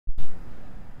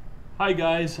Hi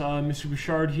guys, Mr.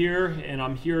 Bouchard here, and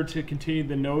I'm here to continue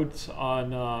the notes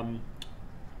on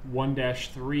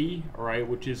 1-3, all right,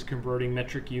 which is converting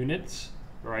metric units.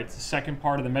 All right, it's the second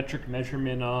part of the metric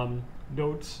measurement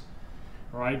notes.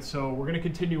 All right, so we're going to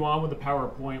continue on with the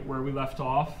PowerPoint where we left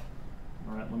off.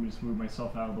 All right, let me just move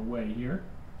myself out of the way here.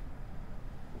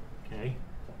 Okay.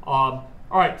 All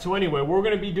right, so anyway, what we're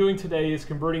going to be doing today is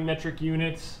converting metric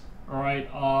units. All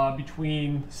right,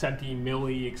 between centi,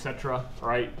 milli, etc. All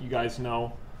right, you guys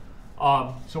know.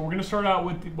 So we're going to start out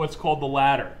with what's called the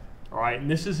ladder. All right,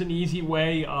 and this is an easy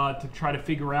way to try to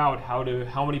figure out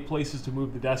how many places to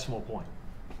move the decimal point.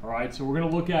 All right, so we're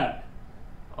going to look at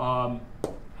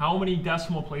how many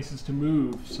decimal places to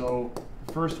move. So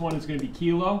the first one is going to be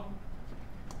kilo,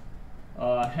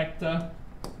 hecta,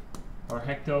 or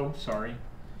hecto, sorry,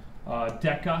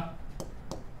 deca,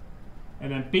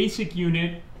 and then basic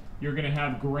unit. You're going to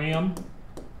have gram,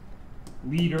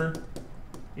 liter,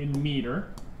 and meter.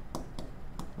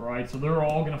 All right, so they're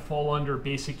all going to fall under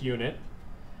basic unit.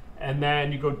 And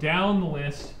then you go down the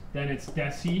list, then it's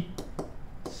deci,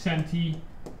 centi,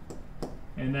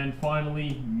 and then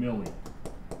finally milli.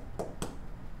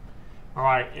 All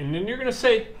right, and then you're going to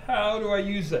say, how do I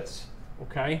use this?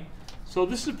 Okay, so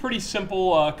this is a pretty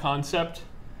simple concept.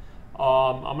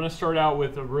 I'm going to start out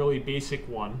with a really basic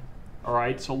one. All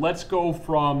right, so let's go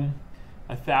from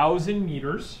 1,000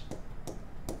 meters.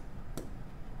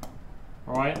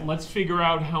 All right, and let's figure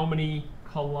out how many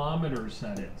kilometers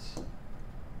that is.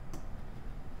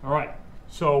 All right,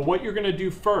 so what you're going to do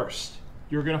first,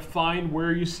 you're going to find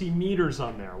where you see meters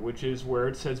on there, which is where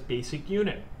it says basic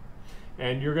unit.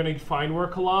 And you're going to find where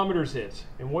kilometers is.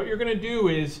 And what you're going to do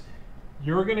is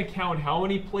you're going to count how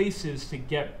many places to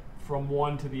get from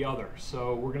one to the other.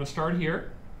 So we're going to start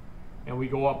here. And we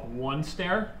go up 1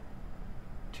 stair,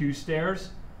 2 stairs,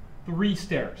 3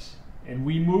 stairs. And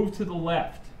we move to the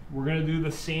left. We're going to do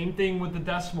the same thing with the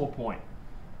decimal point.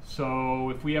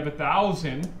 So if we have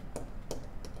 1,000,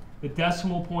 the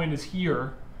decimal point is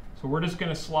here. So we're just going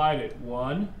to slide it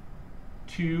 1,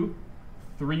 2,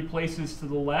 3 places to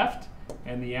the left.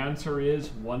 And the answer is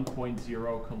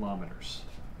 1.0 kilometers.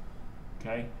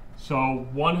 Okay? So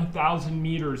 1,000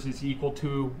 meters is equal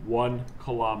to 1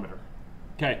 kilometer.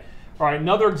 Okay. All right,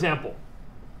 another example.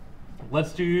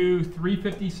 Let's do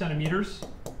 350 centimeters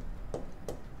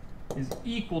is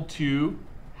equal to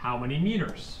how many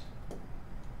meters?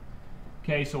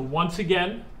 Okay, so once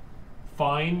again,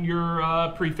 find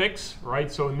your prefix,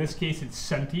 right? So in this case, it's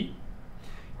centi.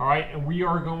 All right, and we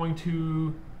are going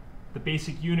to the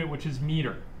basic unit, which is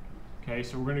meter. Okay,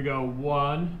 so we're going to go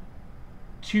 1,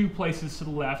 2 places to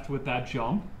the left with that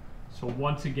jump. So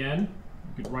once again,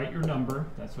 you could write your number.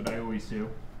 That's what I always do.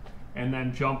 And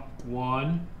then jump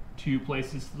 1, 2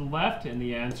 places to the left, and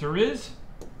the answer is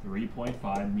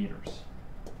 3.5 meters.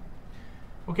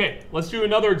 Okay, let's do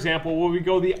another example where we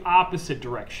go the opposite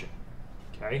direction.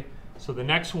 Okay, so the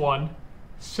next one,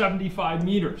 75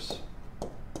 meters.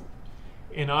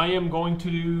 And I am going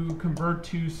to convert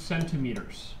to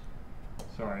centimeters.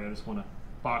 Sorry, I just want to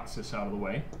box this out of the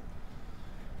way.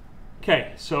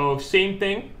 Okay, so same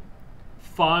thing.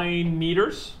 Find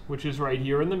meters, which is right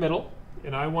here in the middle.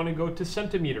 And I want to go to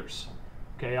centimeters.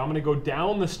 Okay, I'm going to go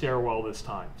down the stairwell this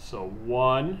time. So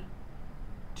 1,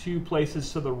 2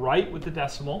 places to the right with the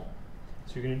decimal.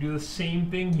 So you're going to do the same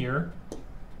thing here.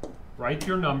 Write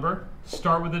your number.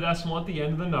 Start with the decimal at the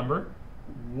end of the number.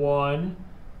 1,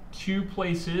 2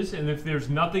 places. And if there's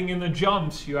nothing in the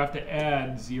jumps, you have to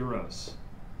add zeros.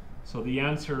 So the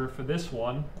answer for this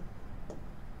one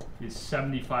is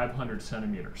 7,500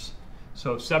 centimeters.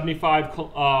 So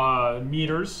 75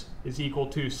 meters is equal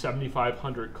to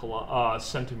 7,500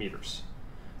 centimeters,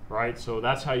 right? So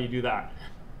that's how you do that.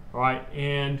 All right,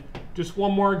 and just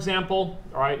one more example.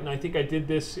 All right, and I think I did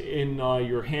this in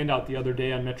your handout the other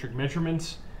day on metric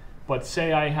measurements. But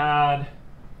say I had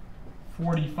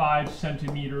 45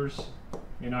 centimeters,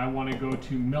 and I want to go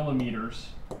to millimeters.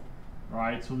 All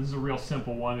right, so this is a real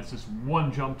simple one. It's just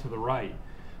one jump to the right.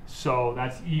 So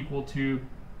that's equal to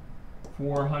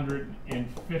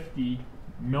 450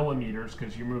 millimeters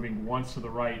because you're moving once to the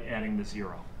right, adding the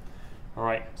 0. All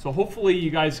right, so hopefully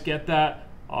you guys get that.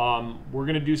 We're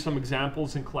going to do some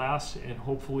examples in class, and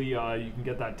hopefully you can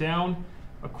get that down.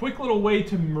 A quick little way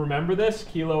to remember this: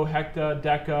 kilo, hecta,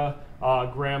 deca,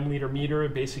 gram, liter, meter,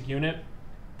 basic unit,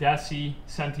 deci,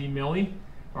 centi, milli.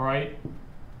 All right,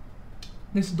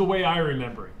 this is the way I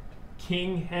remember it.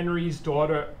 King Henry's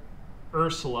daughter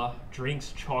Ursula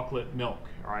drinks chocolate milk.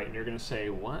 All right, and you're going to say,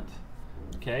 what?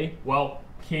 Okay, well,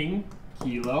 king,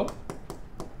 kilo,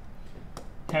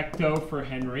 hecto for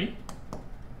Henry,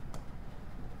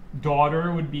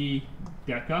 daughter would be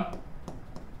deca,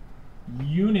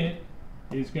 Unit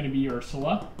is going to be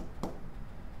Ursula.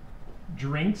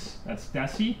 Drinks, that's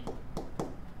Deci.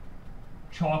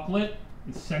 Chocolate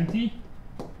is Centi.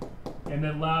 And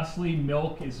then lastly,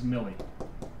 milk is Millie.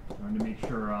 Trying to make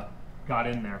sure got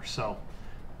in there. So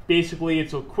basically,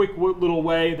 it's a quick little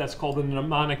way. That's called a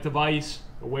mnemonic device,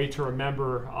 a way to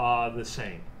remember the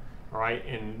saying, all right,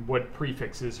 and what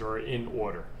prefixes are in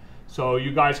order. So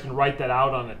you guys can write that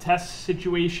out on a test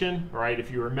situation, all right, if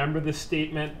you remember this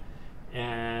statement,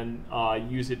 and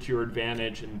use it to your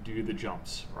advantage and do the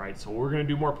jumps, all right? So we're going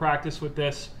to do more practice with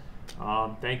this.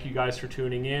 Thank you guys for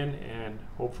tuning in, and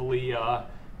hopefully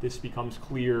this becomes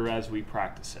clear as we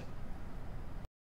practice it.